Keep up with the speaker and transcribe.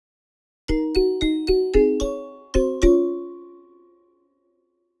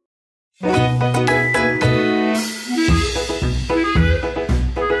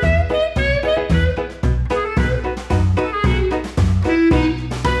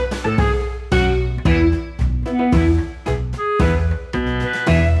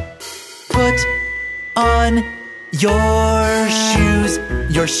on your shoes,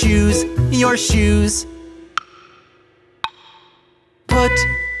 your shoes, your shoes. Put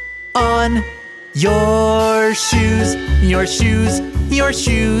on your shoes, your shoes, your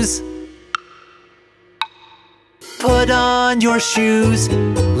shoes. Put on your shoes,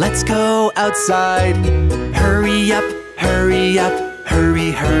 let's go outside. Hurry up, hurry up,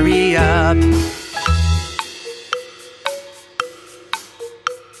 hurry, hurry up.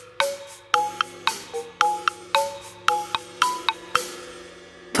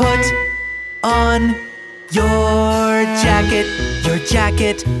 Put on your jacket, your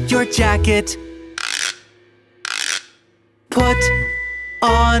jacket, your jacket. Put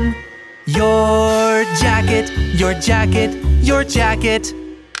on your jacket, your jacket, your jacket.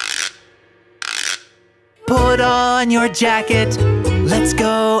 Put on your jacket, let's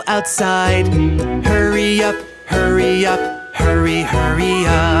go outside. Hurry up, hurry up, hurry, hurry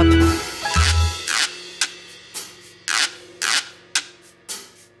up.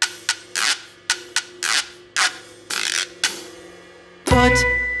 Put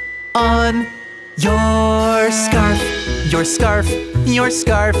on your scarf, your scarf, your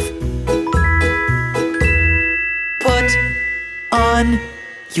scarf. Put on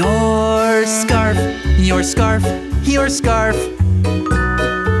your scarf, your scarf, your scarf.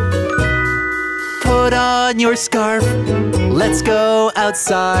 Put on your scarf, let's go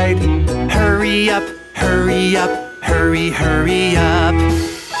outside. Hurry up, hurry up, hurry, hurry up.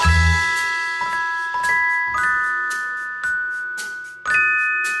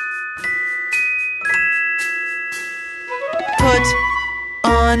 Put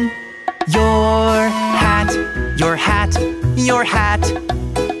on your hat, your hat, your hat.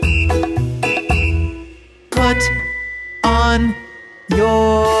 Put on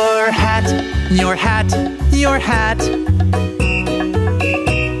your hat, your hat, your hat.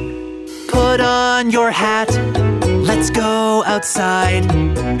 Put on your hat, let's go outside.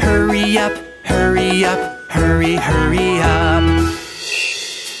 Hurry up, hurry up, hurry, hurry up.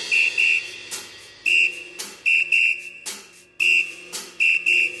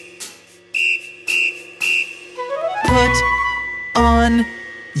 Put on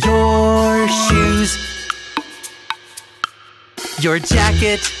your shoes, your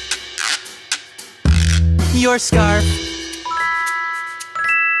jacket, your scarf,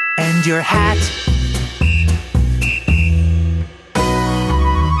 and your hat.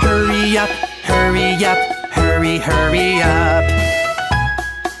 Hurry up, hurry up, hurry, hurry up.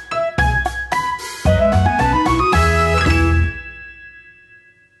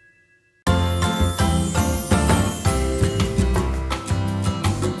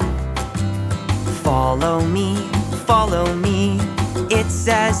 Follow me, it's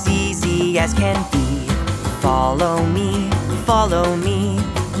as easy as can be. Follow me,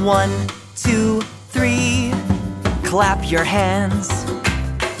 1, 2, 3. Clap your hands,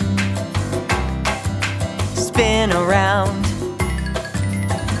 spin around,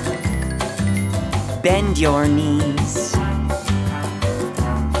 bend your knees,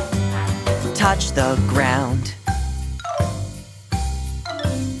 touch the ground.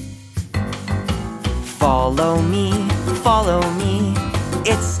 Follow me,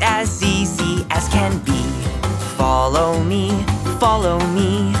 it's as easy as can be. Follow me,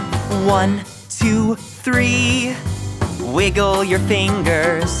 1, 2, 3. Wiggle your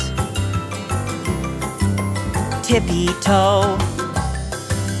fingers, tippy-toe,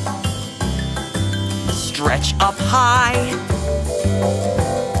 stretch up high,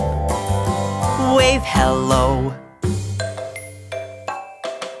 wave hello.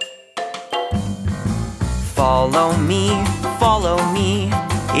 Follow me,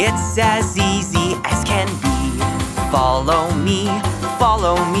 it's as easy as can be. Follow me,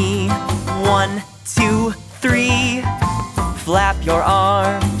 1, 2, 3. Flap your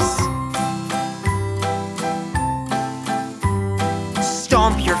arms,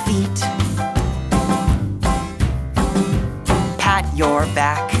 stomp your feet, pat your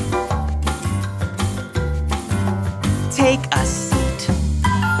back, take a seat.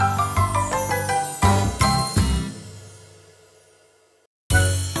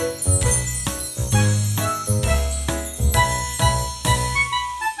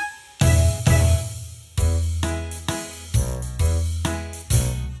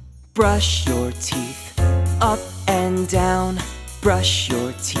 Brush your teeth up and down. Brush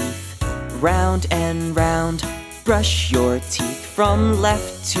your teeth round and round. Brush your teeth from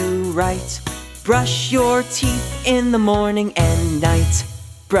left to right. Brush your teeth in the morning and night.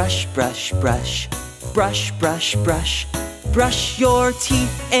 Brush, brush, brush. Brush, brush, brush. Brush your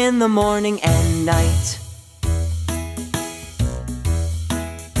teeth in the morning and night.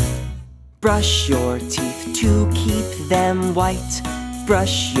 Brush your teeth to keep them white.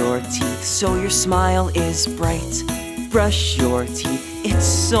 Brush your teeth so your smile is bright. Brush your teeth, it's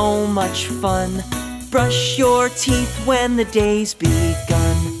so much fun. Brush your teeth when the day's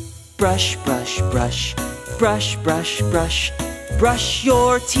begun. Brush, brush, brush, brush, brush, brush. Brush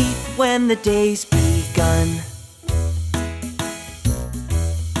your teeth when the day's begun.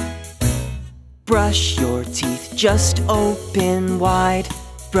 Brush your teeth, just open wide.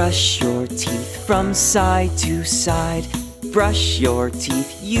 Brush your teeth from side to side. Brush your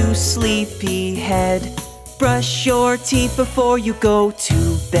teeth, you sleepy head. Brush your teeth before you go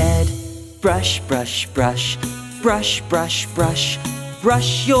to bed. Brush, brush, brush, brush, brush, brush.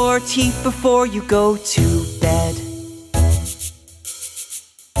 Brush your teeth before you go to bed.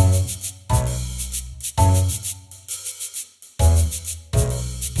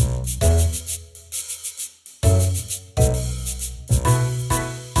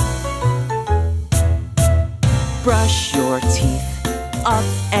 Brush your teeth up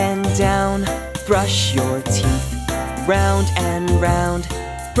and down. Brush your teeth round and round.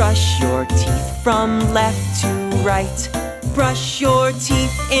 Brush your teeth from left to right. Brush your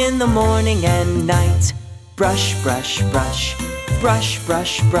teeth in the morning and night. Brush, brush, brush, brush,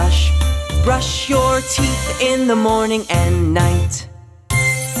 brush, brush. Brush your teeth in the morning and night.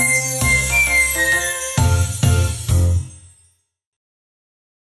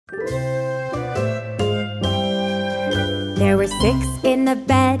 There were 6 in the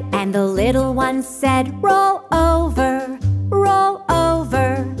bed, and the little one said, "Roll over, roll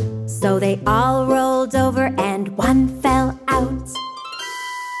over." So they all rolled over, and one fell out.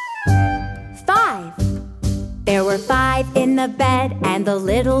 5. There were 5 in the bed, and the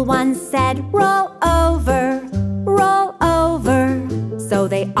little one said, "Roll over, roll over." So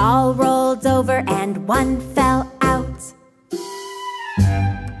they all rolled over, and one fell out.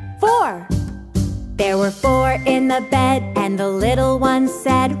 4. There were 4 in the bed, and the little one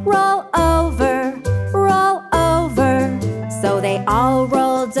said, "Roll over, roll over." So they all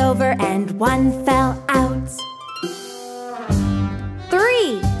rolled over, and one fell out.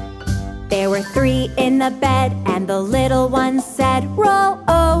 3. There were 3 in the bed, and the little one said, "Roll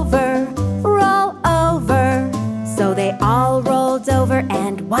over, roll over." So they all rolled over,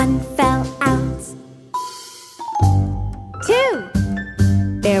 and one fell out. 2.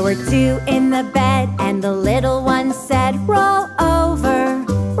 There were 2 in the bed, and the little one said, "Roll over,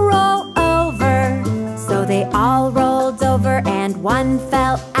 roll over." So they all rolled over, and one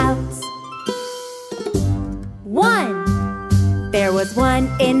fell out. 1. There was 1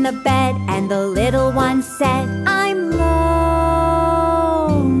 in the bed, and the little one said, "I'm lonely."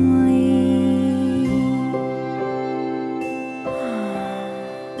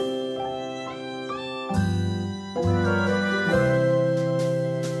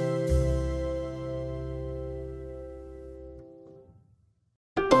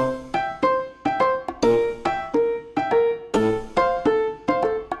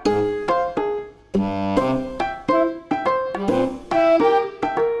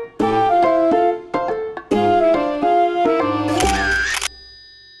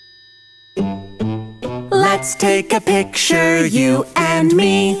 Let's take a picture, you and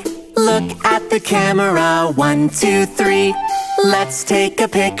me. Look at the camera, 1, 2, 3. Let's take a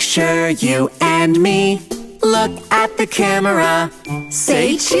picture, you and me. Look at the camera,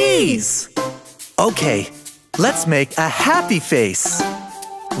 say cheese. Okay, let's make a happy face.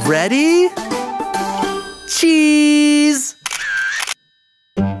 Ready? Cheese!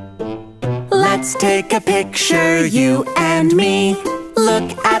 Let's take a picture, you and me. Look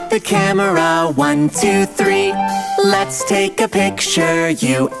at the camera, 1, 2, 3. Let's take a picture,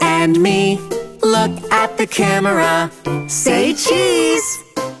 you and me. Look at the camera, say cheese.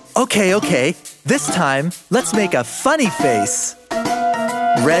 Okay, this time let's make a funny face.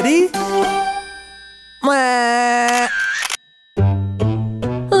 Ready? Mwah!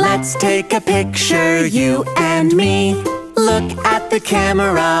 Let's take a picture, you and me. Look at the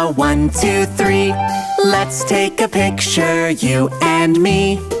camera, 1, 2, 3. Let's take a picture, you and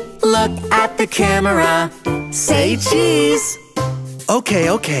me. Look at the camera, say cheese.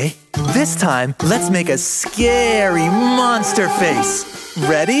 Okay, this time let's make a scary monster face.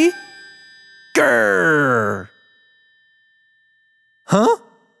 Ready? Grrr! Huh?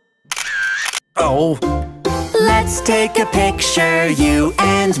 Oh! Let's take a picture, you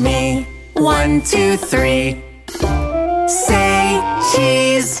and me. 1, 2, 3. Say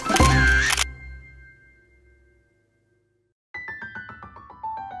cheese.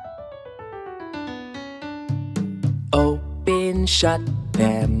 Open, shut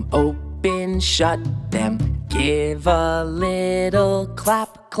them, open, shut them. Give a little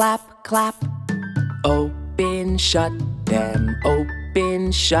clap, clap, clap. Open, shut them,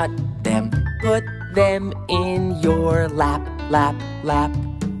 open, shut them. Put them in your lap, lap, lap.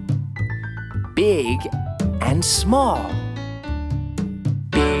 Big and small.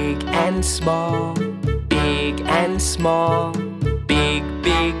 Big and small. Big and small. Big,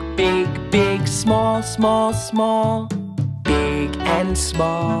 big, big, big, small, small, small. Big and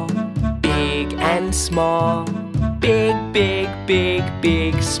small. Big and small. Big, big, big,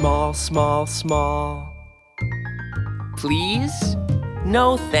 big, small, small, small. Please?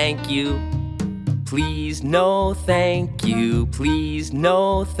 No, thank you. Please, no, thank you. Please,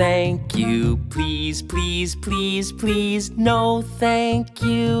 no, thank you. Please, please, please, please, no, thank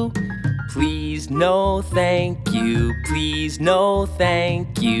you. Please, no, thank you. Please, no,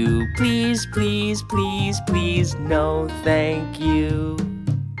 thank you. Please, please, please, please, no, thank you.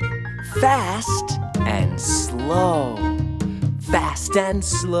 Fast and slow. Fast and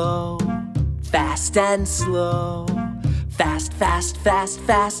slow. Fast and slow. Fast, fast, fast,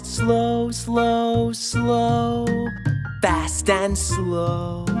 fast, slow, slow, slow. Fast and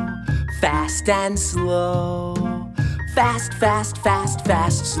slow. Fast and slow. Fast, fast, fast,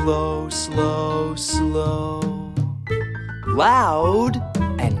 fast, slow, slow, slow. Loud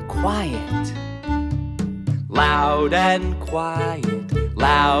and quiet. Loud and quiet.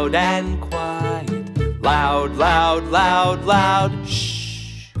 Loud and quiet. Loud, loud, loud, loud.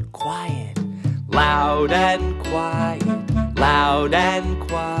 Shh, quiet. Loud and quiet. Loud and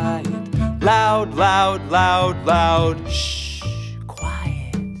quiet. Loud, loud, loud, loud. Shh,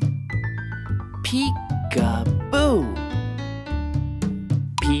 quiet. Peek-a-boo.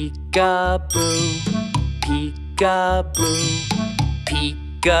 Peek-a-boo. Peek-a-boo.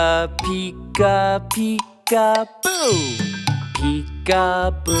 Peek-a, peek-a, peek-a-boo.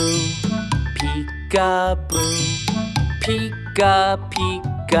 Peek-a-boo. Peek-a-boo. Peek-a,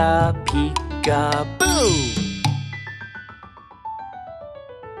 peek-a, peek-a-boo.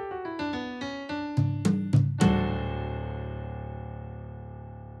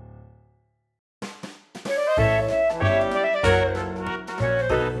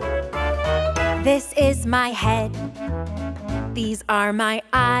 This is my head. These are my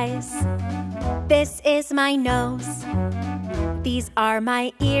eyes. This is my nose. These are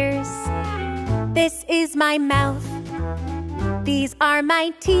my ears. This is my mouth. These are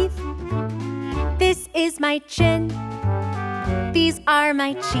my teeth. This is my chin. These are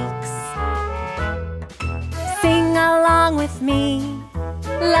my cheeks. Sing along with me.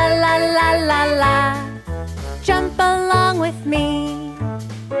 La la la la la. Jump along with me.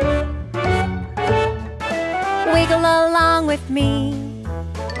 Wiggle along with me.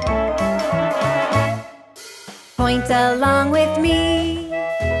 Point along with me.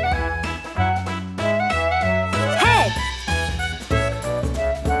 Head,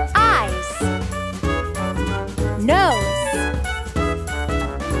 eyes, nose,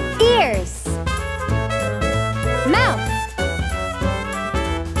 ears, mouth,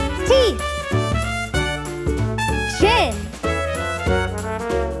 teeth, chin,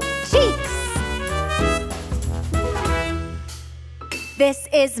 cheeks. This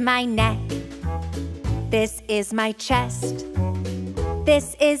is my neck. This is my chest.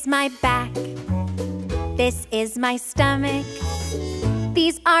 This is my back. This is my stomach.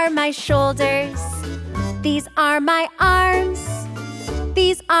 These are my shoulders. These are my arms.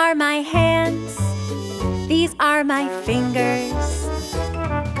 These are my hands. These are my fingers.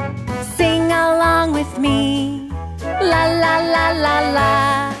 Sing along with me. La la la la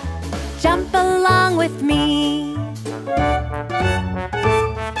la. Jump along with me.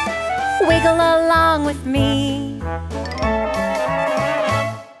 Wiggle along with me.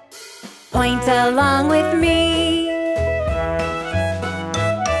 Point along with me.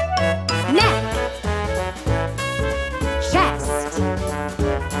 Neck, chest,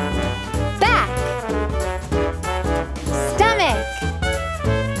 back, stomach,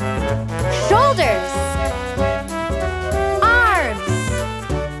 shoulders, arms,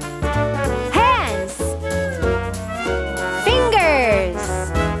 hands, fingers.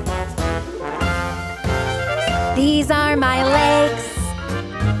 These are my legs.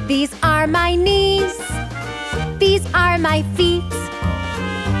 These are my knees. These are my feet.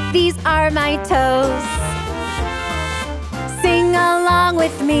 These are my toes. Sing along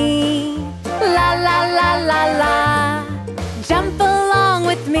with me. La la la la la. Jump along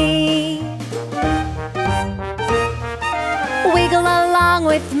with me. Wiggle along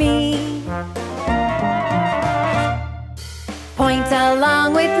with me. Point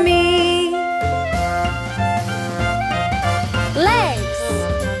along with me. Legs,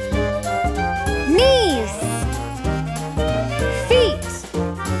 knees, feet,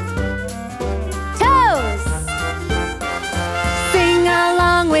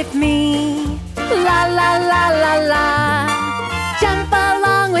 la la la la. Jump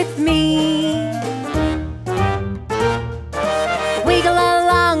along with me. Wiggle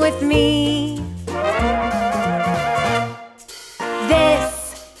along with me.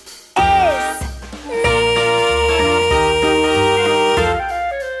 This is me.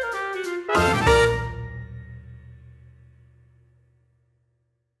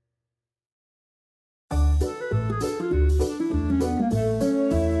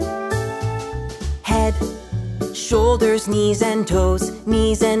 Head, shoulders, knees and toes,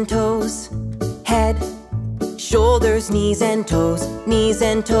 knees and toes. Head, shoulders, knees and toes, knees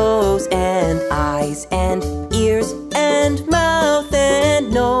and toes. And eyes and ears and mouth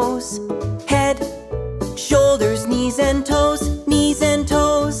and nose. Head, shoulders, knees and toes, knees and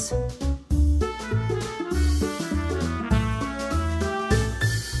toes.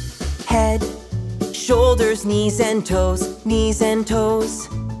 Head, shoulders, knees and toes, knees and toes.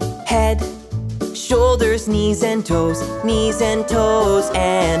 Head, shoulders, knees and toes, knees and toes.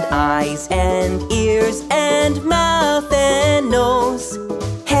 And eyes and ears and mouth and nose.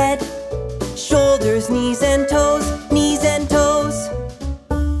 Head, shoulders, knees and toes, knees and toes.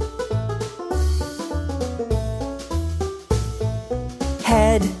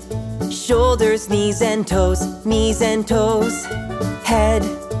 Head, shoulders, knees and toes, knees and toes. Head,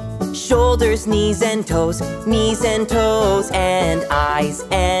 shoulders, knees and toes, knees and toes. And eyes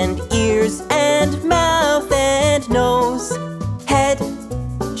and ears and mouth and nose. Head,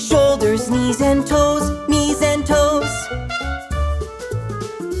 shoulders, knees and toes, knees and toes.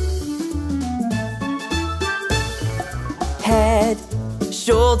 Head,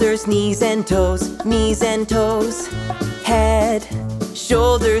 shoulders, knees and toes, knees and toes. Head,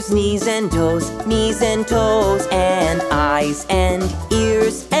 shoulders, knees and toes, knees and toes. And eyes and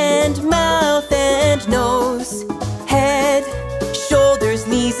ears and mouth and nose. Head, shoulders,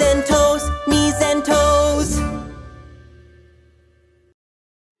 knees and toes, knees and toes.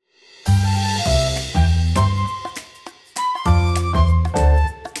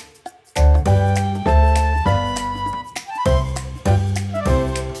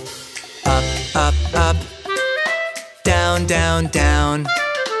 Up, up, up. Down, down, down.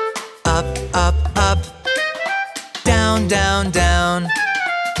 Up, up, up. Down, down, down.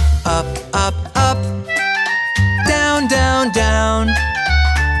 Up, up, up. Down, down, down.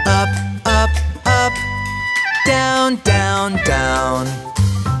 Up, up, up. Down, down, down.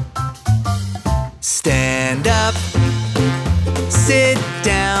 Stand up. Sit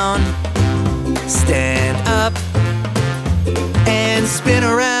down. Stand up. And spin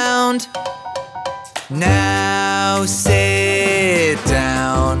around. Now sit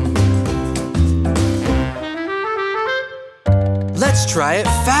down. Let's try it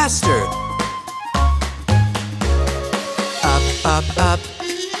faster. Up, up, up.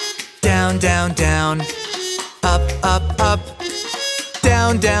 Down, down, down. Up, up, up.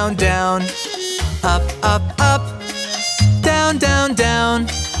 Down, down, down. Up, up, up. Down, down, down.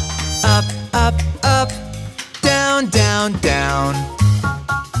 Up, up, up. Down, down, down.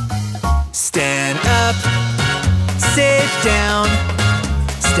 Stand up. Sit down.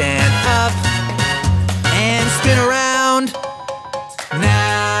 Stand up. And spin around.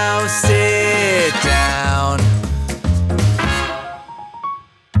 Now sit down.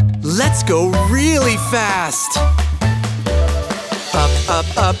 Let's go really fast. Up, up,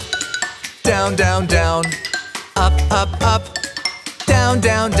 up. Down, down, down. Up, up, up. Down,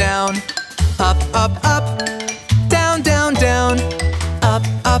 down, down. Up, up, up. Down, down, down. Up,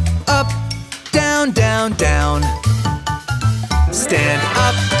 up, up. Down, down, down. Stand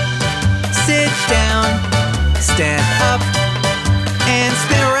up. Sit down. Stand up. And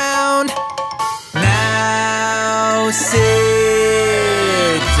spin around. Now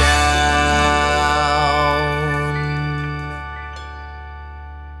sit down.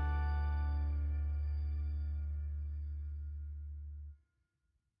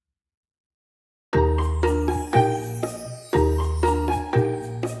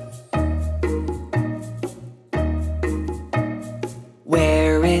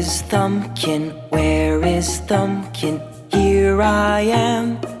 Where is Thumbkin? Where is Thumbkin? Here I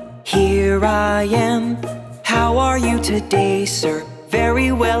am, here I am. How are you today, sir?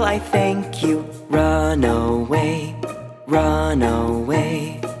 Very well, I thank you. Run away, run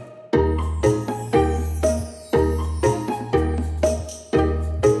away.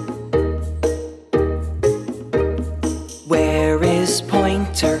 Where is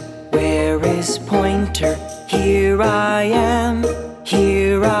Pointer? Where is Pointer? Here I am,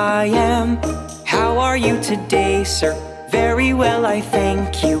 here I am. How are you today, sir? Very well, I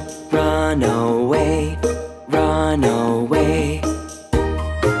thank you. Run away, run away.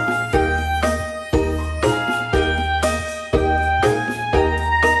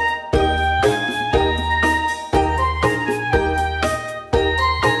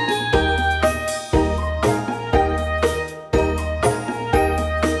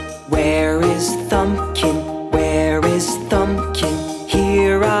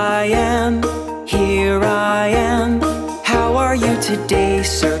 Here I am, here I am. How are you today,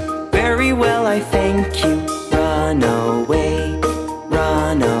 sir? Very well, I thank you. Run away,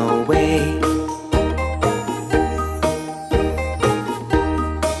 run away.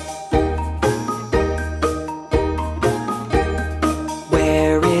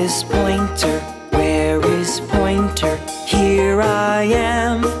 Where is Pointer? Where is Pointer? Here I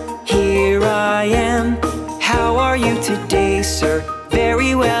am, here I am. How are you today, sir?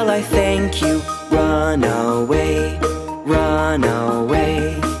 Very well, I thank you. Run away, run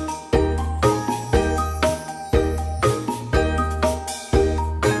away.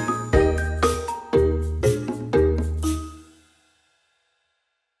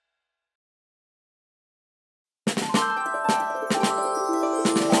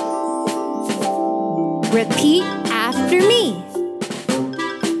 Repeat after me.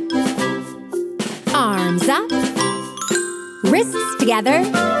 Arms up, wrists together.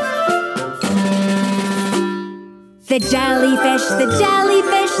 The jellyfish, the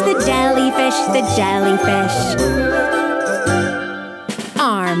jellyfish, the jellyfish, the jellyfish.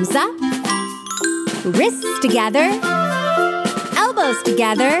 Arms up, wrists together, elbows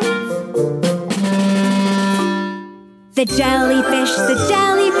together. The jellyfish, the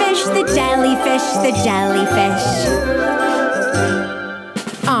jellyfish, the jellyfish, the jellyfish.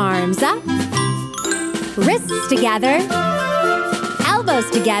 Arms up, wrists together, elbows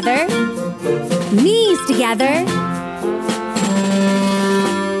together, knees together.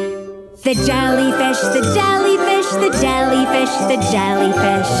 The jellyfish, the jellyfish, the jellyfish, the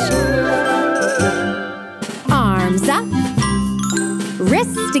jellyfish. Arms up,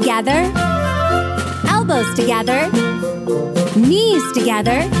 wrists together, elbows together, knees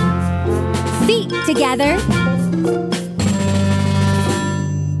together, feet together.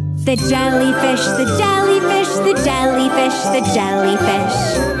 The jellyfish, the jellyfish, the jellyfish, the jellyfish.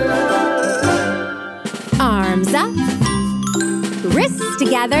 Arms up, wrists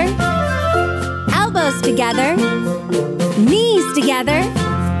together, elbows together, knees together,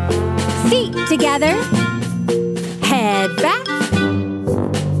 feet together, head back.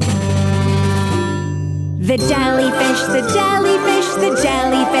 The jellyfish, the jellyfish, the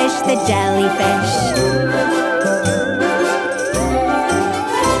jellyfish, the jellyfish.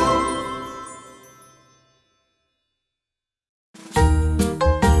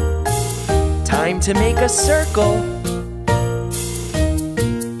 Time to make a circle.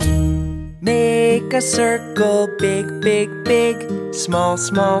 Make a circle, big, big, big. Small,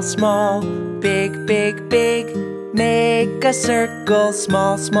 small, small. Big, big, big. Make a circle,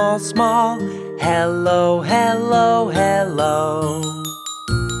 small, small, small. Hello, hello, hello.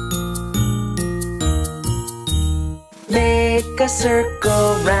 Make a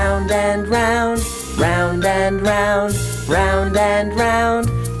circle, round and round. Round and round, round and round.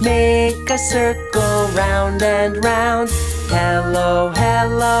 Make a circle, round and round. Hello,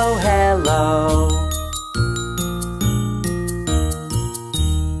 hello, hello.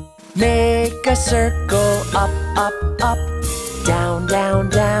 Make a circle, up, up, up. Down, down,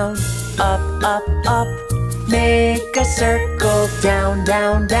 down. Up, up, up. Make a circle, down,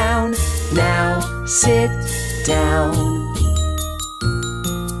 down, down. Now sit down.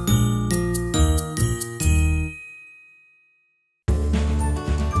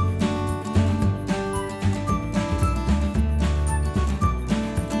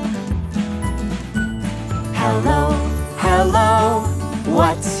 Hello, hello,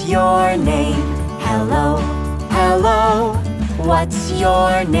 what's your name? Hello, hello, what's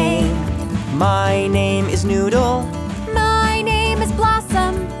your name? My name is Noodle. My name is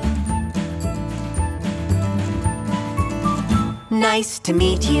Blossom. Nice to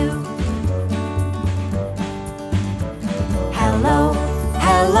meet you. Hello,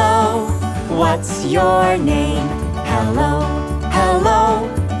 Hello, what's your name? Hello, hello,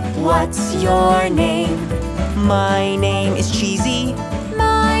 what's your name? My name is Cheesy.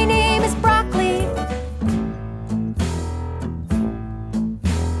 my name is Broccoli.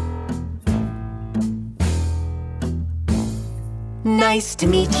 Nice to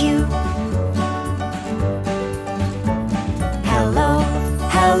meet you. Hello,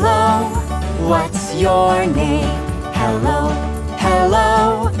 hello, what's your name? Hello,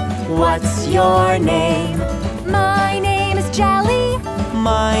 hello, what's your name? My name is Jelly.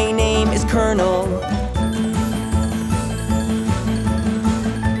 My name is Colonel.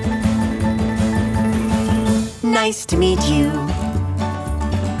 Nice to meet you.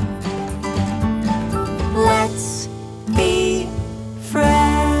 Let's be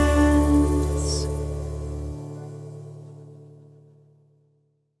friends.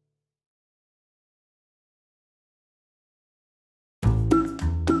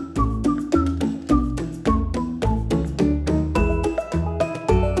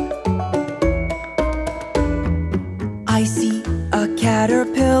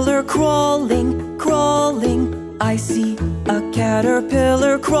 caterpillar crawling, crawling. I see a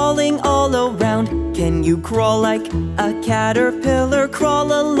caterpillar crawling all around. Can you crawl like a caterpillar?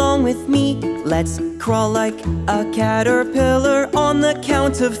 Crawl along with me. Let's crawl like a caterpillar on the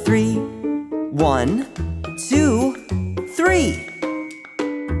count of 3. 1, 2, 3.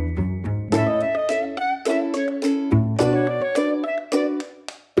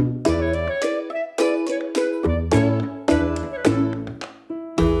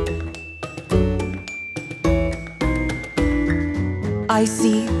 I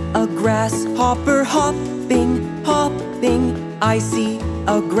see a grasshopper hopping, hopping. I see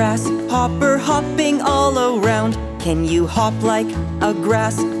a grasshopper hopping all around. Can you hop like a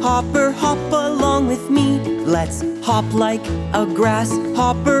grasshopper? Hop along with me. Let's hop like a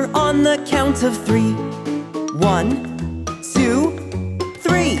grasshopper on the count of 3. 1, 2,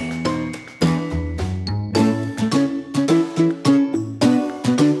 3.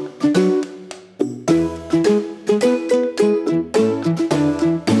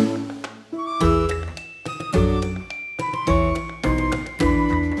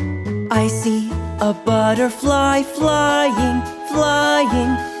 I see a butterfly flying,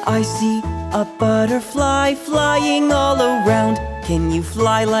 flying. I see a butterfly flying all around. Can you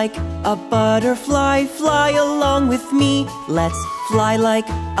fly like a butterfly? Fly along with me. Let's fly like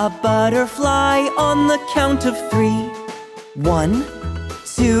a butterfly on the count of 3. 1,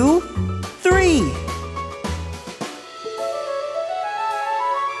 2, 3.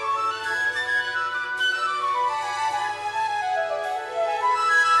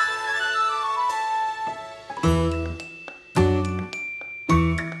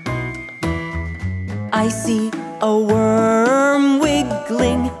 I see a worm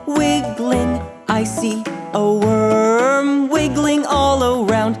wiggling, wiggling. I see a worm wiggling all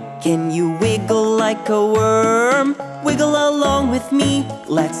around. Can you wiggle like a worm? Wiggle along with me.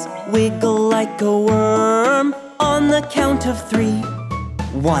 Let's wiggle like a worm on the count of 3.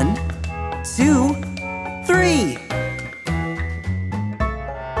 1, 2, 3.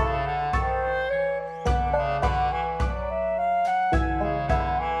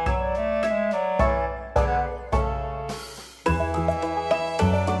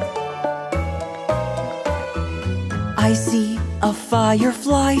 I see a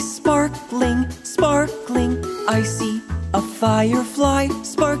firefly sparkling, sparkling. I see a firefly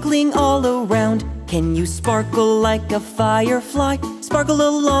sparkling all around. Can you sparkle like a firefly? Sparkle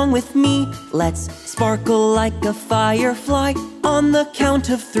along with me. Let's sparkle like a firefly on the count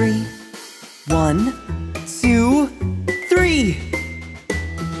of 3. 1, 2, 3.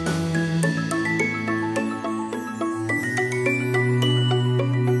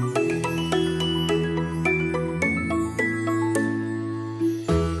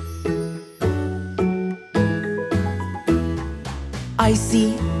 I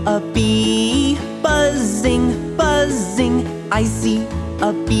see a bee buzzing, buzzing. I see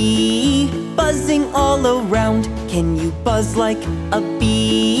a bee buzzing all around. Can you buzz like a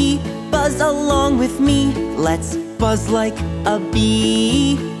bee? Buzz along with me. Let's buzz like a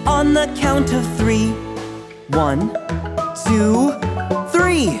bee on the count of 3. 1, 2,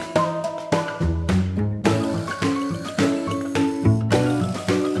 3.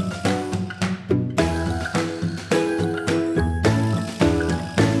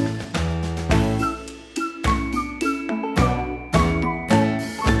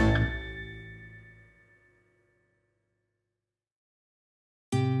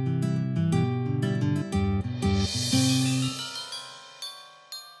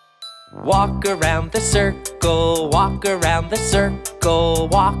 Walk around the circle, walk around the circle.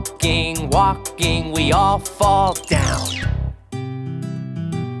 Walking, walking, we all fall down.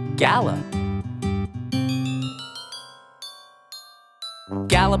 Gallop.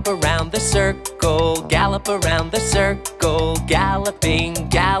 Gallop around the circle, gallop around the circle. Galloping,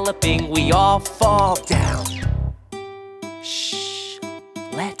 galloping, we all fall down. Shh,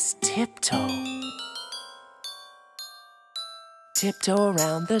 let's tiptoe. Tiptoe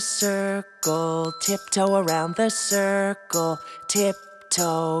around the circle, tiptoe around the circle.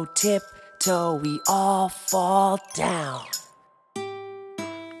 Tiptoe, tiptoe, we all fall down.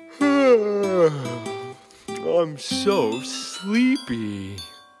 I'm so sleepy.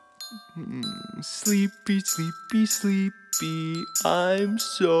 Sleepy, sleepy, sleepy. I'm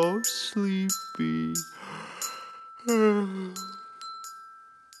so sleepy.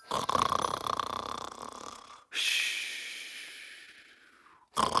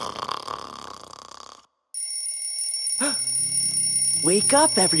 Wake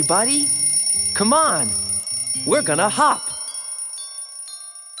up, everybody. Come on, we're gonna hop.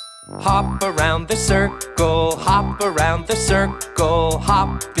 Hop around the circle, hop around the circle.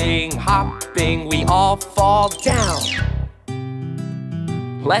 Hopping, hopping, we all fall down.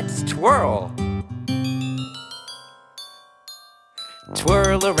 Let's twirl.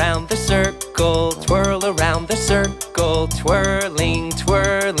 Twirl around the circle, twirl around the circle. Twirling,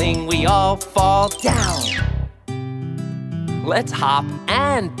 twirling, we all fall down. Let's hop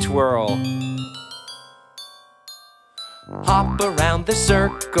and twirl. Hop around the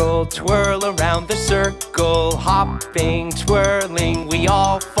circle, twirl around the circle. Hopping, twirling, we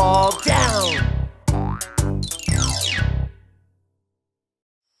all fall down.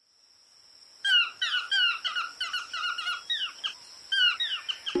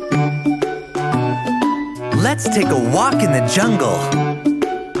 Let's take a walk in the jungle.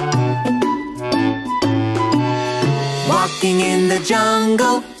 Walking in the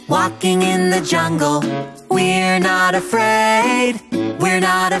jungle, walking in the jungle. We're not afraid, we're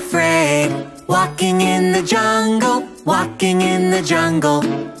not afraid. Walking in the jungle, walking in the jungle.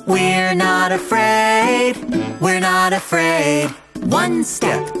 We're not afraid, we're not afraid. 1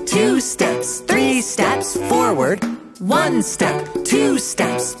 step, 2 steps, 3 steps forward. 1 step, 2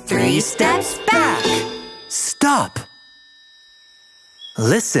 steps, 3 steps back. Stop.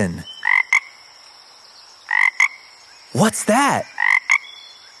 Listen. What's that?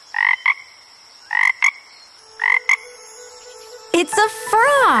 It's a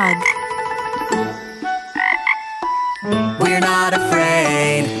frog. We're not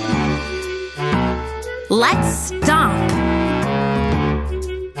afraid. Let's stomp.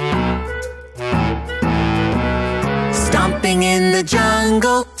 Stomping in the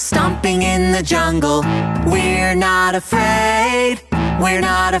jungle, stomping in the jungle. We're not afraid, we're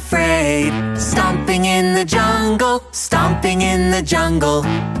not afraid. Stomping in the jungle, stomping in the jungle.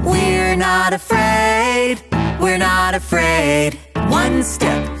 We're not afraid, we're not afraid. 1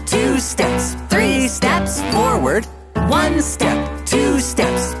 step, 2 steps, 3 steps forward. 1 step, 2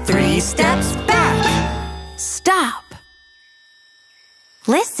 steps, 3 steps back. Stop.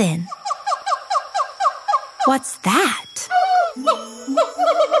 Listen. What's that?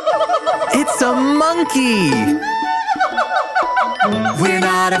 It's a monkey! We're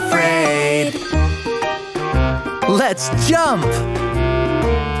not afraid. Let's jump!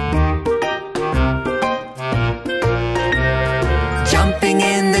 Jumping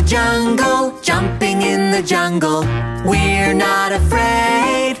in the jungle, jumping in the jungle. We're not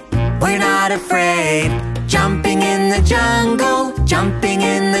afraid, we're not afraid. Jumping in the jungle, jumping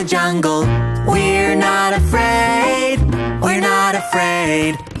in the jungle. We're not afraid, we're not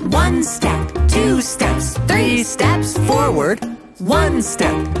afraid. 1 step, 2 steps, 3 steps forward. 1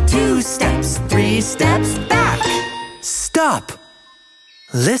 step, 2 steps, 3 steps back. Stop!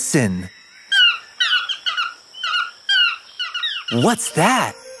 Listen. What's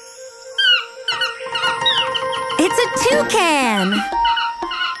that? It's a toucan.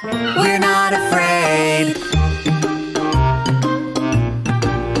 We're not afraid.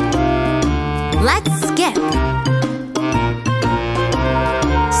 Let's skip.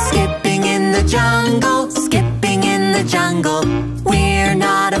 Skipping in the jungle, skipping in the jungle. We're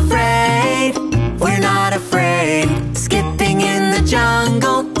not afraid, we're not afraid. Skipping in the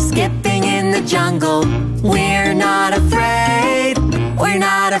jungle, skipping in the jungle. We're not afraid, we're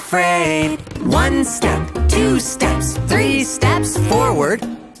not afraid. 1 step, 2 steps, 3 steps forward.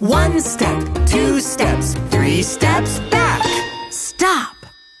 1 step, 2 steps, 3 steps back. Stop.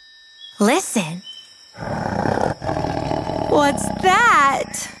 Listen. What's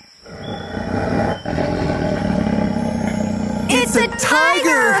that? It's a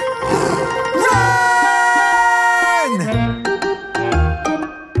tiger! Run!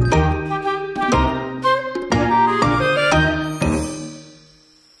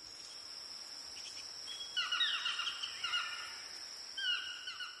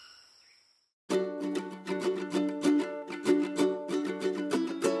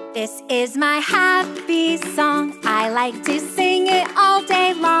 This is my happy song. I like to sing it all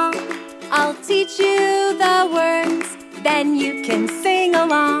day long. I'll teach you the words, then you can sing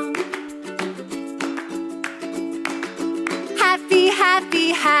along. Happy,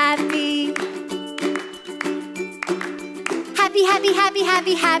 happy, happy. Happy, happy, happy,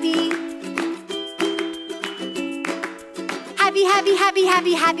 happy, happy. Happy, happy, happy,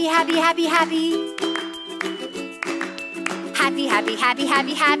 happy, happy, happy, happy, happy. Happy, happy, happy,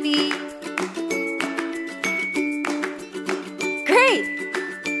 happy, happy. Great!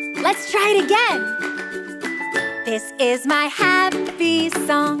 Let's try it again. This is my happy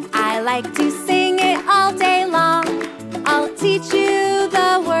song. I like to sing it all day long. I'll teach you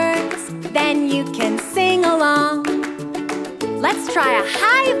the words, then you can sing along. Let's try a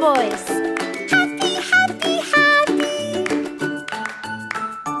high voice. Happy, happy, happy.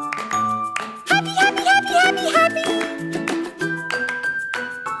 Happy, happy, happy, happy, happy.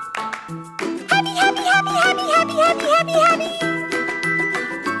 Happy, happy, happy, happy, happy, happy, happy, happy.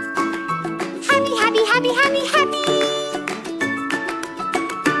 Happy, happy, happy, happy, happy.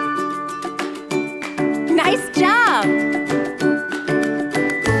 Nice job!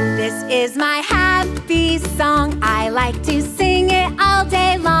 This is my happy song. I like to sing it all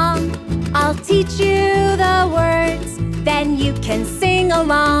day long. I'll teach you the words, then you can sing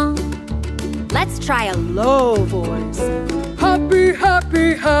along. Let's try a low voice. Happy,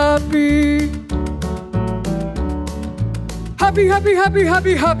 happy, happy. Happy, happy, happy,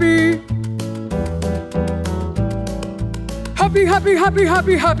 happy, happy. Happy, happy, happy,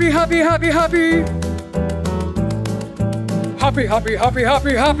 happy, happy, happy, happy, happy. Happy, happy, happy,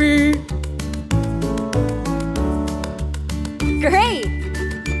 happy, happy. Great!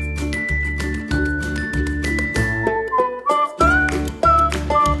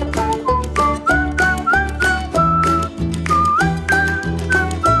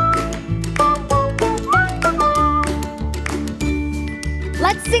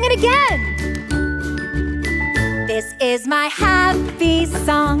 Let's sing it again! This is my happy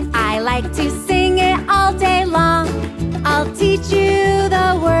song. I like to sing it all day long. I'll teach you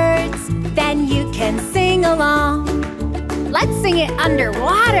the words, then you can sing along. Let's sing it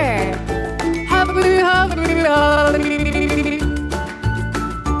underwater. Happy, happy, happy.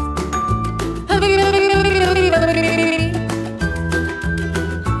 Happy, happy, happy, happy, happy.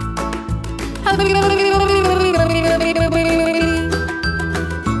 Happy, happy, happy, happy, happy, happy.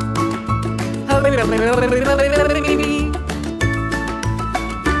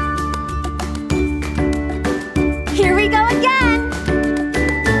 Here we go again.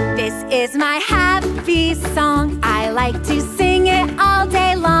 This is my happy song. I like to sing it all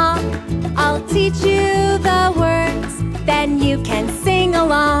day long. I'll teach you the words, then you can sing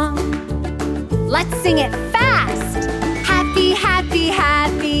along. Let's sing it fast. Happy, happy,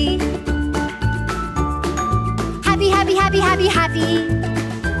 happy. Happy, happy, happy, happy, happy.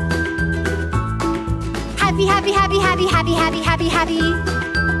 Happy, happy, happy, happy, happy, happy, happy, happy.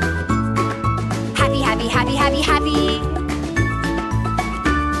 Happy, happy, happy, happy, happy.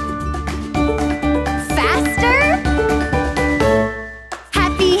 Faster.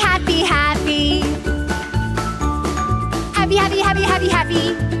 Happy, happy, happy. Happy, happy, happy, happy,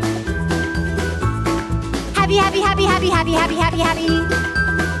 happy. Happy, happy, happy, happy, happy, happy, happy, happy.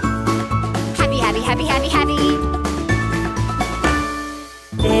 Happy, happy, happy, happy, happy.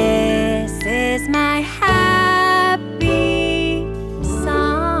 This is my happy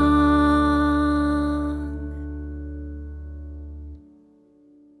song.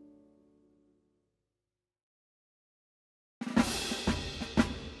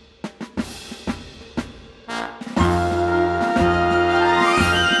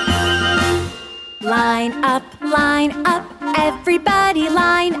 Line up, everybody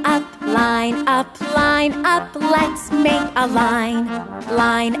line up, line up, let's make a line.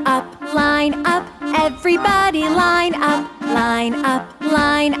 Line up, everybody line up,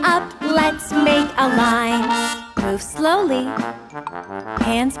 let's make a line. Move slowly,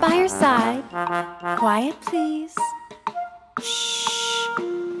 hands by your side, quiet please. Shh.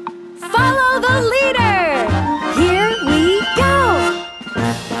 Follow the leader, here we go.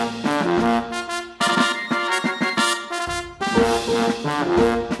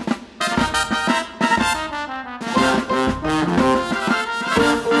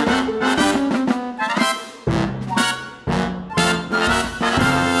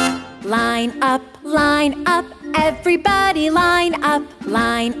 Line up, everybody line up,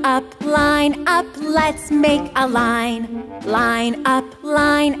 let's make a line. Line up,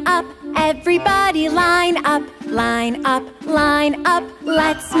 everybody line up,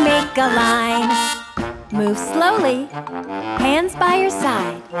 let's make a line. Move slowly, hands by your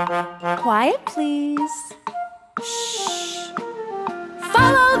side, quiet please. Shh.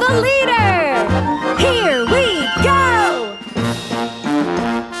 Follow the leader, here we go.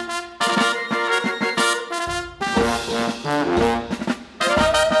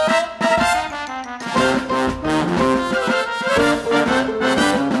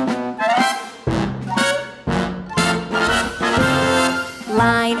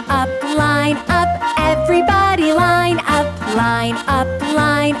 Line up, everybody line up,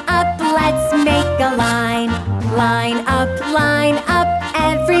 let's make a line. Line up,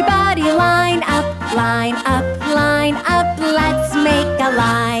 everybody line up, let's make a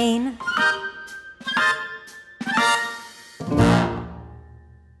line.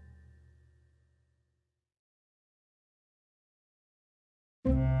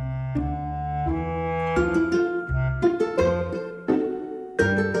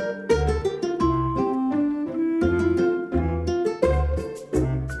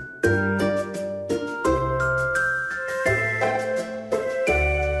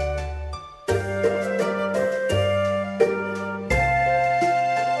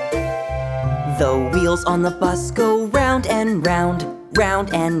 wheels on the bus go round and round,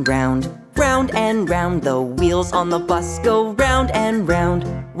 round and round, round and round. The wheels on the bus go round and round,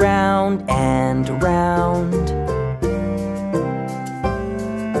 round and round.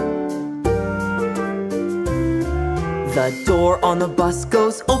 The door on the bus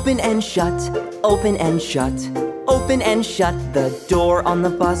goes open and shut, open and shut, open and shut. The door on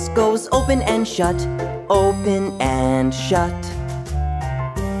the bus goes open and shut, open and shut.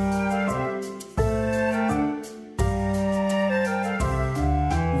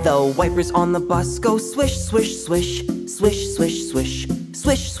 The wipers on the bus go swish, swish, swish, swish, swish, swish,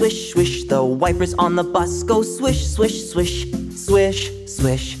 swish, swish, swish. The wipers on the bus go swish, swish, swish, swish,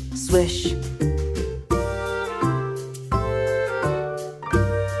 swish, swish.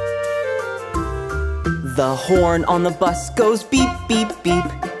 The horn on the bus goes beep, beep, beep,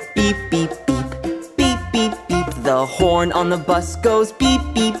 beep, beep, beep, beep, beep, beep. The horn on the bus goes beep,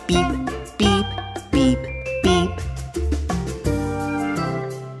 beep, beep, beep, beep, beep.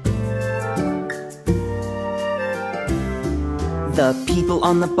 The people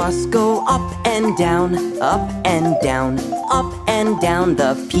on the bus go up and down, up and down, up and down.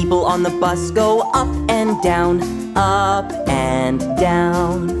 The people on the bus go up and down, up and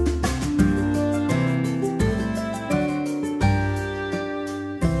down.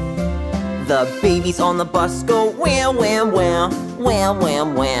 The babies on the bus go wah, wah, wah, wah, wah, wah,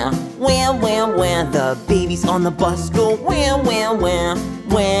 wah, wah, wah. The babies on the bus go wah, wah, wah,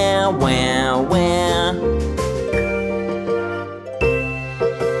 wah, wah, wah.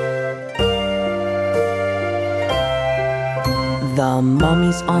 The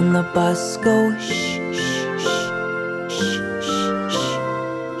mummies on the bus go shh, shh, shh, shh, shh,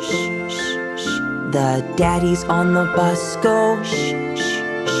 shh, shh, shh. The daddies on the bus go shh, shh,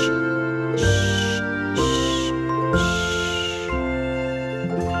 shh, shh, shh, shh.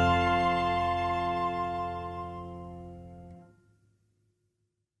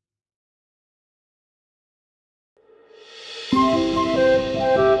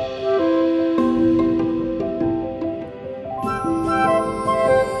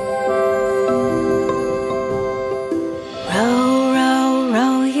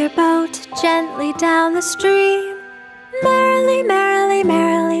 Down the stream, merrily, merrily,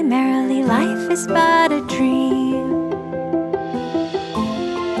 merrily, merrily, life is but a dream.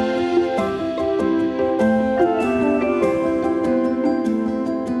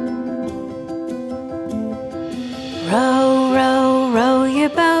 Row, row, row your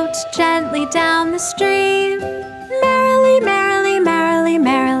boat gently down the stream, merrily, merrily, merrily,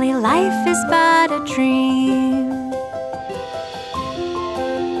 merrily, life is but a dream.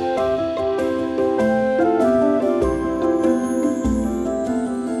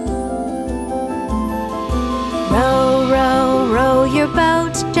 Your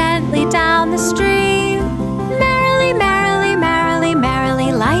boat gently down the stream, merrily, merrily, merrily,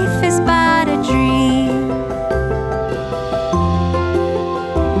 merrily, life is but a dream.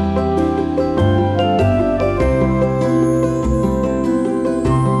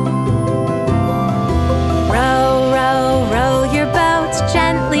 Row, row, row your boat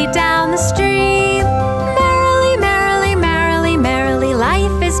gently down the stream, merrily, merrily, merrily, merrily,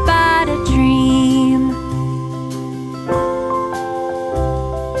 life is but a dream.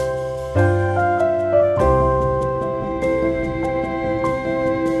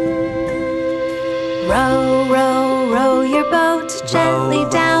 Row, row, row your boat gently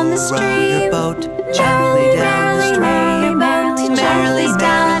down the stream. Gently down the stream. Merrily, merrily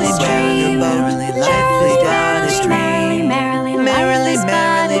down the stream. Merrily, life is but a dream. Merrily, Merrily,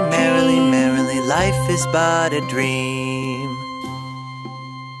 merrily, merrily, merrily, life is but a dream.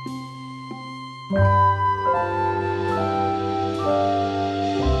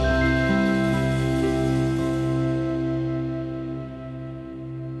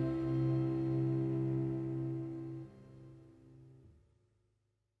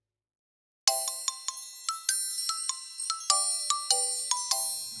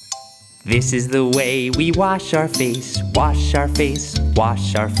 This is the way we wash our face, wash our face,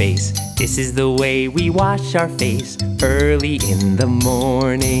 wash our face. This is the way we wash our face early in the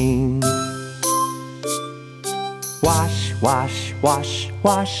morning. Wash, wash, wash,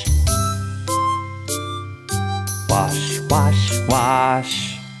 wash. Wash, wash,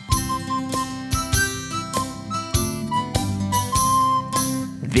 wash.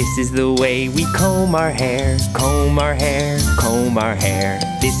 This is the way we comb our hair, comb our hair, comb our hair.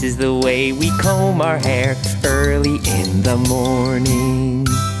 This is the way we comb our hair early in the morning.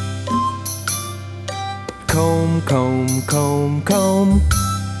 Comb, comb, comb, comb.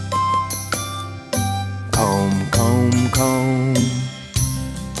 Comb, comb, comb.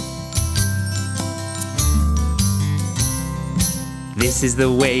 This is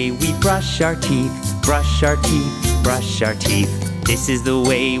the way we brush our teeth, brush our teeth, brush our teeth. This is the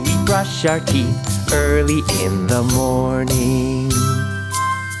way we brush our teeth early in the morning.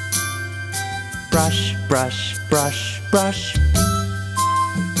 Brush, brush, brush, brush.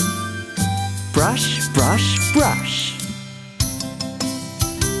 Brush, brush, brush.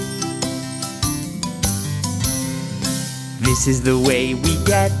 This is the way we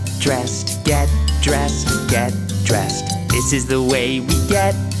get dressed, get dressed, get dressed. This is the way we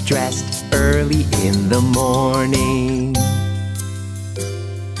get dressed early in the morning.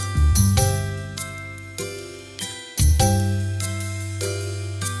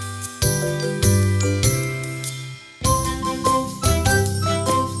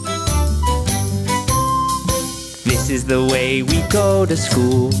 This is the way we go to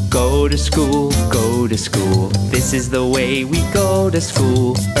school, go to school, go to school. This is the way we go to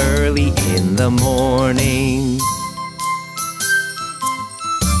school early in the morning.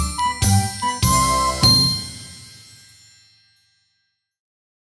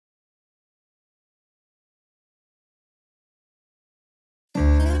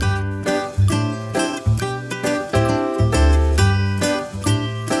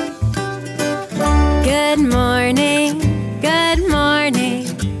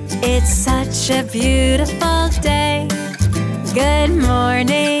 Such a beautiful day. Good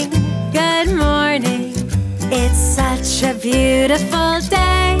morning, good morning. It's such a beautiful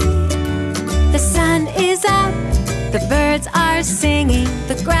day. The sun is up, the birds are singing,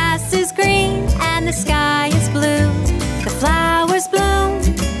 the grass is green and the sky is blue. The flowers bloom,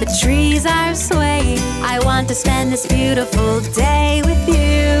 the trees are swaying. I want to spend this beautiful day with you.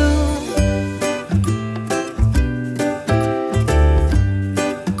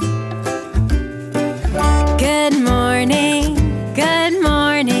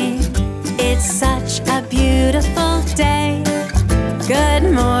 Beautiful day. Good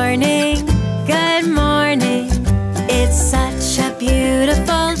morning, good morning. It's such a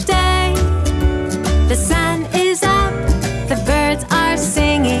beautiful day. The sun is up, the birds are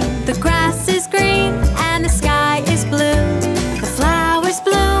singing, the grass is green and the sky is blue. The flowers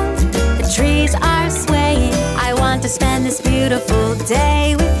bloom, the trees are swaying. I want to spend this beautiful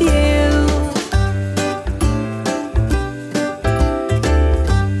day with you.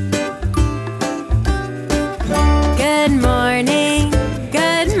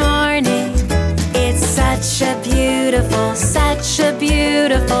 Such a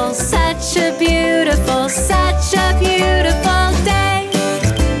beautiful, such a beautiful, such a beautiful day.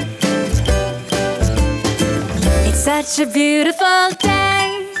 It's such a beautiful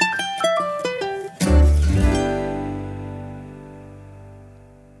day.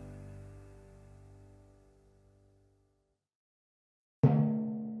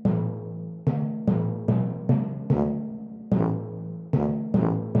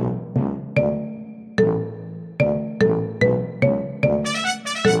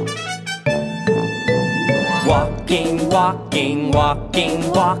 Walking, walking,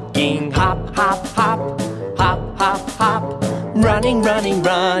 walking, walking. Hop, hop, hop, hop, hop, hop. Running, running,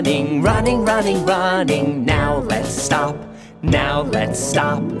 running, running, running, running. Now let's stop, now let's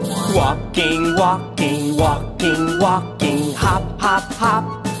stop. Walking, walking, walking, walking. Hop, hop,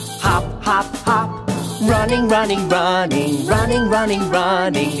 hop, hop, hop, hop. Running, running, running, running, running,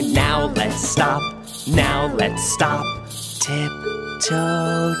 running. Now let's stop, now let's stop. Tip,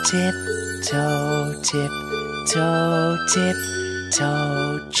 toe, tip, toe, tip, toe, tip,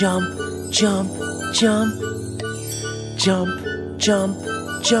 toe. Jump, jump, jump, jump, jump,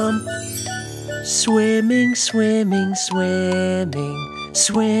 jump. Swimming, swimming, swimming,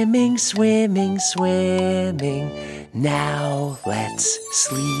 swimming, swimming, swimming. Now let's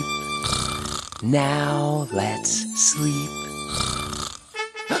sleep, now let's sleep.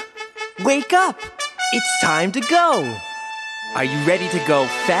 Wake up! It's time to go! Are you ready to go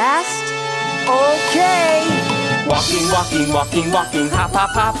fast? Okay! Walking, walking, walking, walking, hop, hop,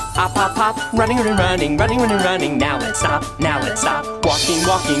 hop, hop, hop, hop. Running, running, running, running, running, running. Now let's stop, now let's stop. Walking,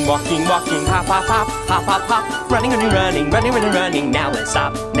 walking, walking, walking, hop, hop, hop, hop, hop, hop. Running, running, running, running, running, running. Now let's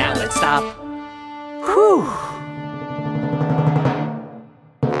stop, now let's stop. Whew!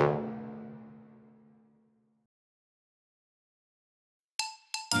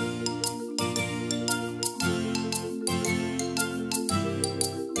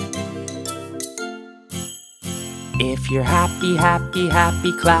 If you're happy, happy,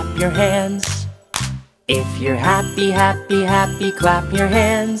 happy, clap your hands. If you're happy, happy, happy, clap your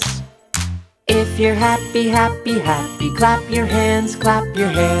hands. If you're happy, happy, happy, clap your hands, clap your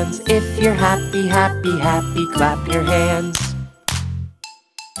hands. If you're happy, happy, happy, clap your hands.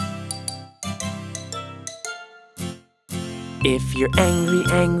 If you're angry,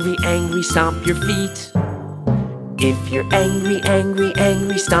 angry, angry, stomp your feet. If you're angry, angry,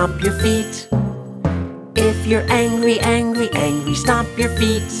 angry, stomp your feet. If you're angry, angry, angry, stomp your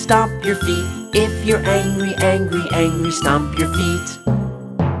feet, stomp your feet. If you're angry, angry, angry, stomp your feet.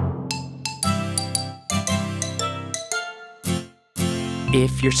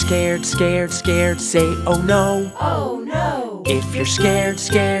 If you're scared, scared, scared, say oh no. Oh no. If you're scared,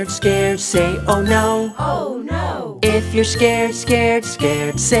 scared, scared, say oh no. Oh no. If you're scared, scared,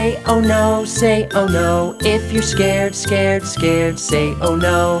 scared, say oh no, say oh no. If you're scared, scared, scared, say oh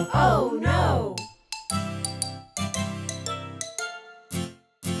no. Oh no.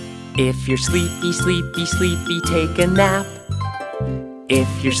 If you're sleepy, sleepy, sleepy, take a nap. If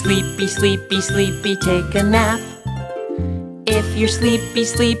you're sleepy, sleepy, sleepy, take a nap. If you're sleepy,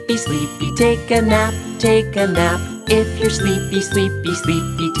 sleepy, sleepy, take a nap, take a nap. If you're sleepy, sleepy,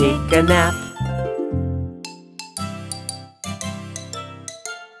 sleepy, take a nap.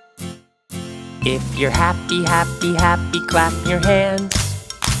 If you're happy, happy, happy, clap your hands.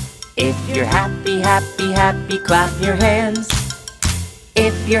 If you're happy, happy, happy, clap your hands.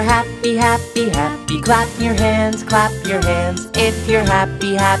 If you're happy, happy, happy, clap your hands, clap your hands. If you're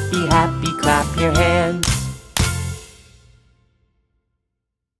happy, happy, happy, clap your hands.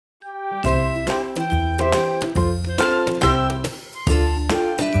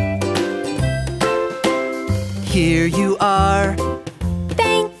 Here you are.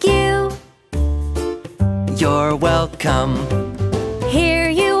 Thank you. You're welcome. Here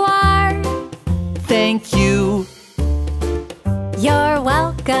you are. Thank you. You're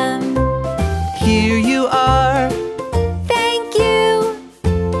welcome. Here you are. Thank you.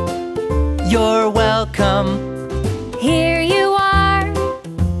 You're welcome. Here you are.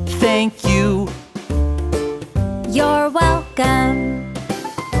 Thank you. You're welcome.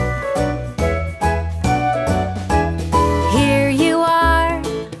 Here you are.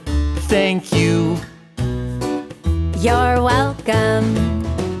 Thank you. You're welcome.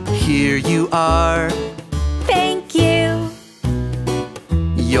 Here you are. Thank you.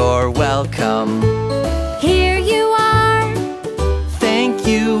 You're welcome. Here you are. Thank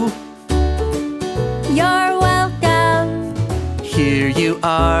you. You're welcome. Here you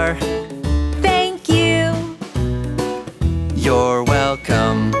are. Thank you. You're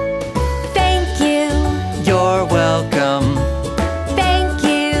welcome. Thank you. You're welcome. Thank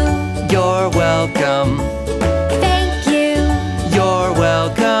you. You're welcome. Thank you. You're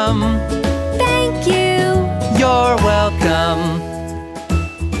welcome. Thank you. You're welcome.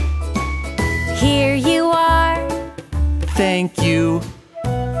 Here you are. Thank you.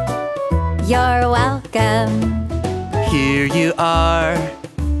 You're welcome. Here you are.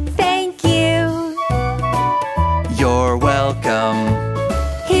 Thank you. You're welcome.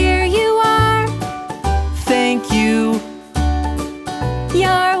 Here you are. Thank you.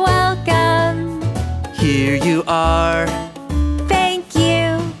 You're welcome. Here you are. Thank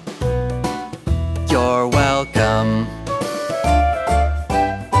you. You're welcome.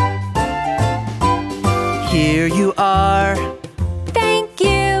 Here you are. Thank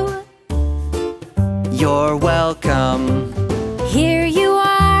you. You're welcome. Here you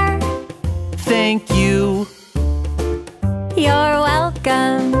are. Thank you. You're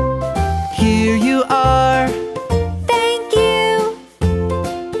welcome. Here you are. Thank you.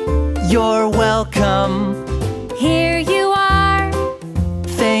 You're welcome. Here you are.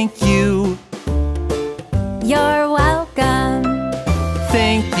 Thank you. You're welcome.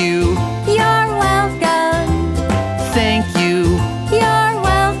 Thank you. You're welcome. Thank you. You're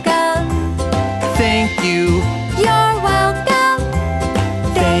welcome. Thank you. You're welcome.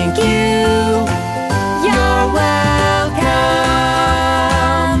 Thank you. You're welcome.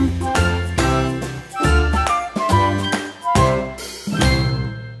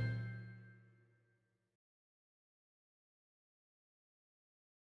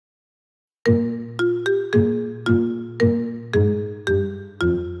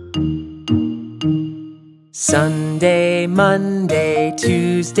 Sunday, Monday,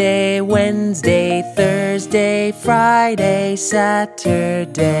 Tuesday, Wednesday, Thursday, Friday,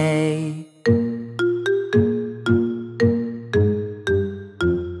 Saturday.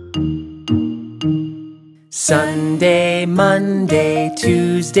 Sunday, Monday,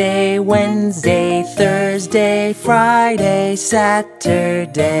 Tuesday, Wednesday, Thursday, Friday,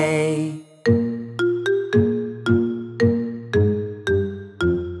 Saturday.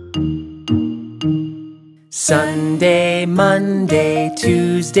 Sunday, Monday,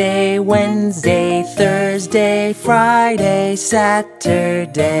 Tuesday, Wednesday, Thursday, Friday,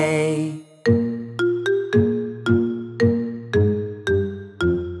 Saturday.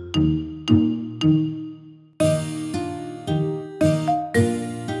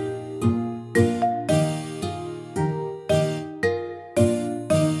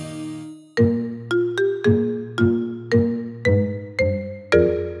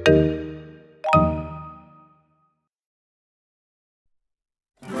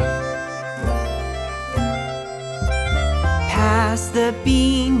 Pass the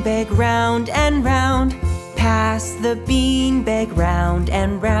beanbag round and round. Pass the beanbag round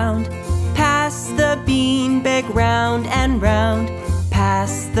and round. Pass the beanbag round and round.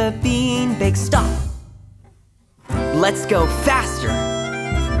 Pass the beanbag. Stop! Let's go faster!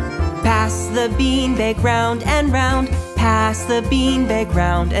 Pass the beanbag round and round. Pass the beanbag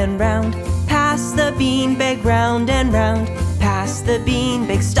round and round. Pass the beanbag round and round. Pass the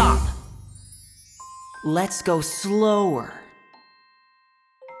beanbag. Stop! Let's go slower.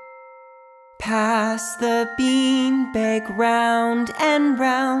 Pass the beanbag round and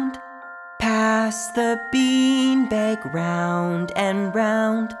round. Pass the beanbag round and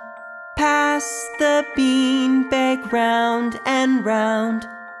round. Pass the beanbag round and round.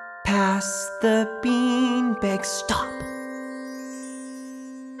 Pass the beanbag. Stop!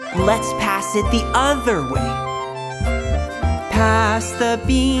 Let's pass it the other way. Pass the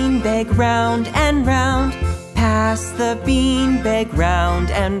beanbag round and round. Pass the beanbag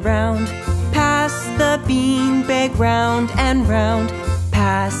round and round. Pass the beanbag round and round.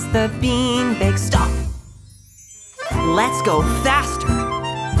 Pass the beanbag. Stop! Let's go faster.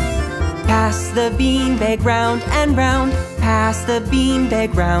 Pass the beanbag round and round. Pass the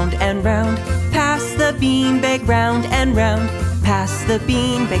beanbag round and round. Pass the beanbag round and round. Pass the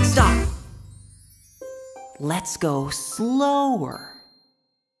beanbag. Stop! Let's go slower.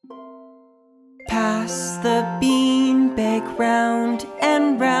 Pass the beanbag round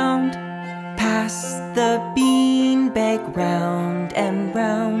and round. Pass the beanbag round and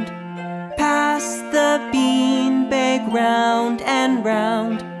round. Pass the beanbag round and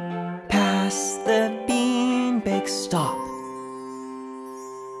round. Pass the beanbag. Stop.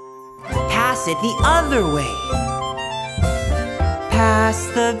 Pass it the other way. Pass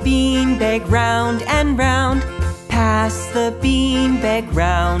the beanbag round and round. Pass the beanbag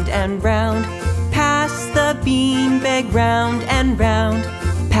round and round. Pass the beanbag round and round.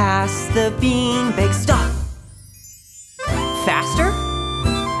 Pass the beanbag. Stop! Faster?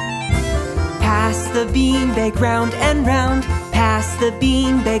 Pass the beanbag round and round. Pass the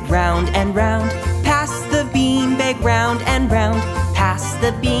beanbag round and round. Pass the beanbag round and round. Pass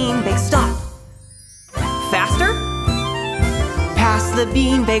the beanbag. Stop! Faster? Pass the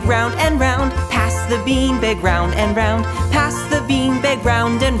beanbag round and round. Pass the beanbag round and round. Pass the beanbag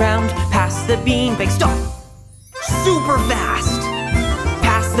round and round. Pass the beanbag. Stop! Super fast!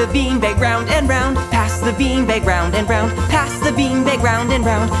 Pass the beanbag round and round. Pass the beanbag round and round. Pass the beanbag round and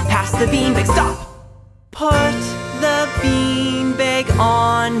round. Pass the beanbag. Stop! Put the beanbag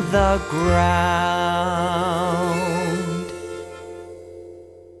on the ground.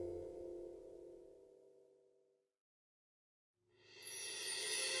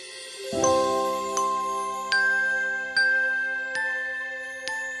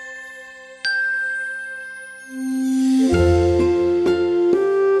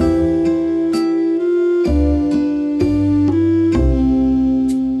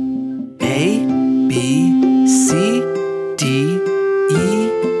 C, D, E,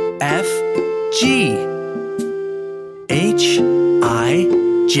 F, G, H, I,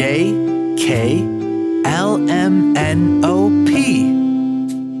 J, K, L, M, N, O, P,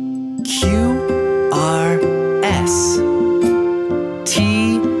 Q, R, S, T,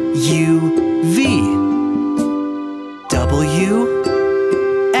 U, V,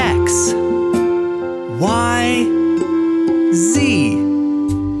 W, X, Y, Z.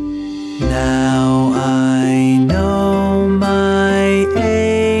 Now I know my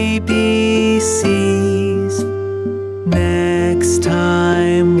ABCs. Next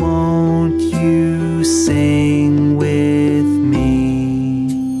time won't you sing with me?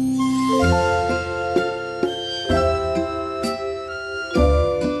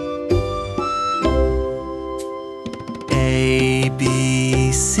 A,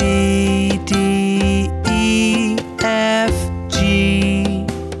 B, C, D, E, F, G,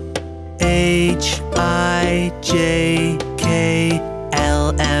 H, I, J, K,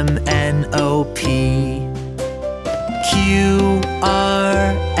 L, M, N, O, P, Q,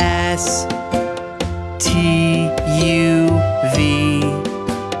 R, S, T, U, V,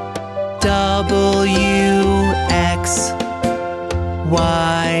 W, X,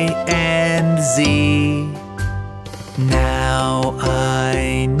 Y, and Z. Now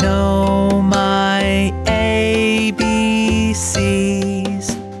I know my ABCs.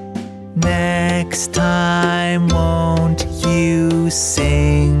 Next time won't you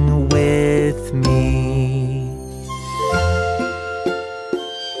sing with me?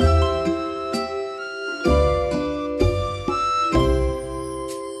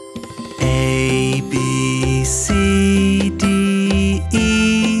 A, B, C, D,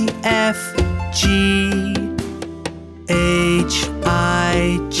 E, F, G, H,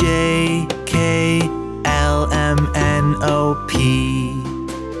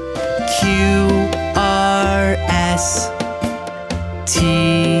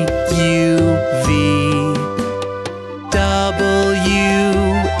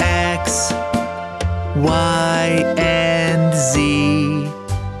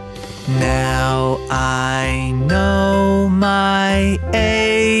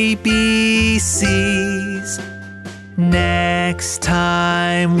 ABCs. Next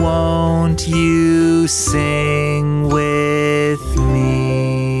time, won't you sing with me?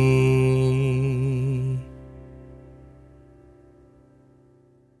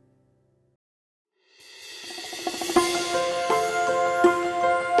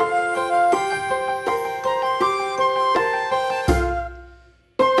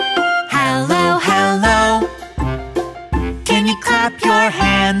 Hello, hello. Can you clap your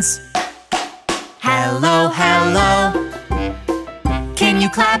hands? Hello, hello. Can you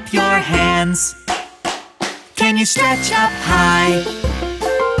clap your hands? Can you stretch up high?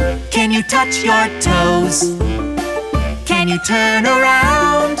 Can you touch your toes? Can you turn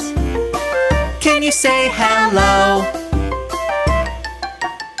around? Can you say hello?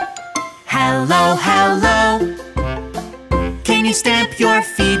 Hello, hello. Can you stamp your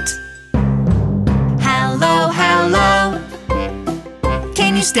feet? Hello, hello.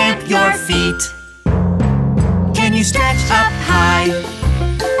 Can you stamp your feet? Can you stretch up high?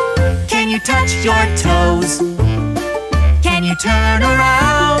 Can you touch your toes? Can you turn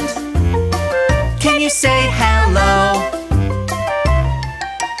around? Can you say hello?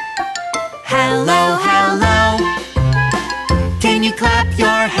 Hello, hello. Can you clap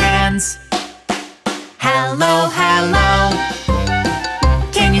your hands? Hello, hello.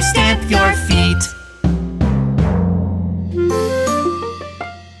 Can you stamp your feet?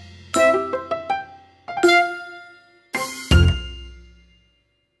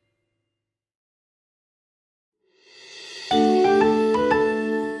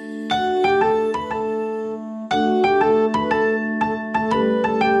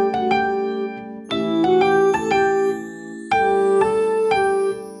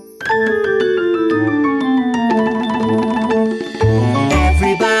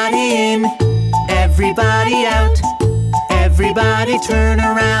 Everybody out, everybody turn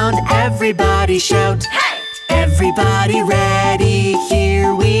around, everybody shout. Hey! Everybody ready,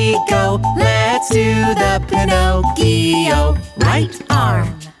 here we go. Let's do the Pinocchio. Right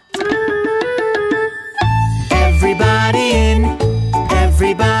arm. Everybody in,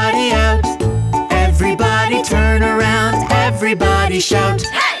 everybody out, everybody turn around, everybody shout.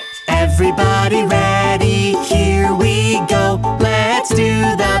 Hey! Everybody ready, here we go. Let's do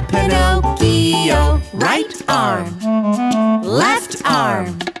the Pinocchio. Right arm, left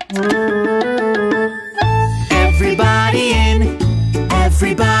arm. Everybody in,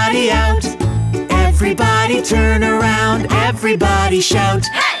 everybody out, everybody turn around, everybody shout.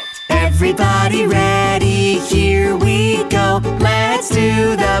 Hey! Everybody ready, here we go. Let's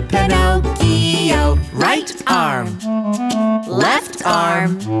do the Pinocchio. Right arm, left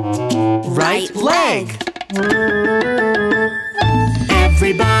arm, right leg.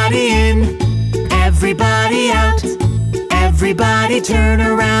 Everybody in, everybody out, everybody turn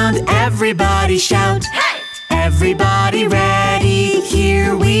around, everybody shout. Hey! Everybody ready,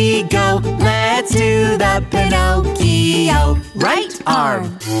 here we go. Let's do the Pinocchio. Right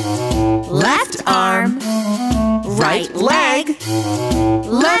arm, left arm, right leg,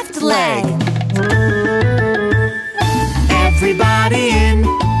 left leg. Everybody in,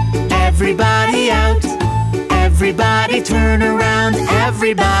 everybody out, everybody turn around,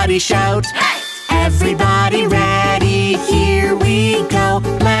 everybody shout. Hey! Everybody ready, here we go.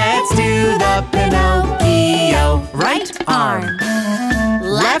 Let's do the Pinocchio. Right arm,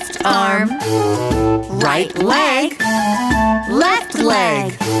 left arm, right leg, left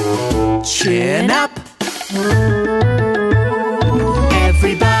leg. Chin up.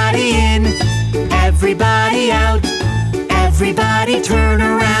 Everybody in, everybody out, everybody turn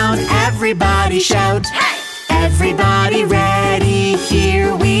around, everybody shout. Hey! Everybody ready,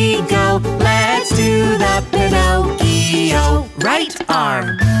 here we go. Let's do the Pinocchio. Right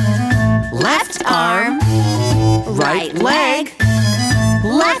arm, left arm, right leg,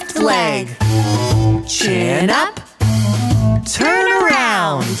 left leg. Chin up, turn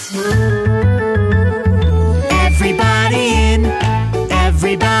around. Everybody in,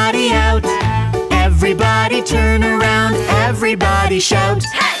 everybody out, everybody turn around, everybody shout.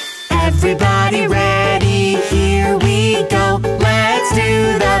 Hey! Everybody ready, here we go. Let's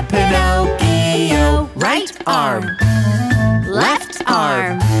do the Pinocchio. Right arm, left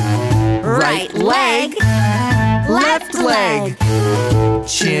arm, right leg, left leg.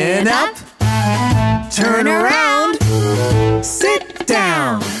 Chin up, turn around.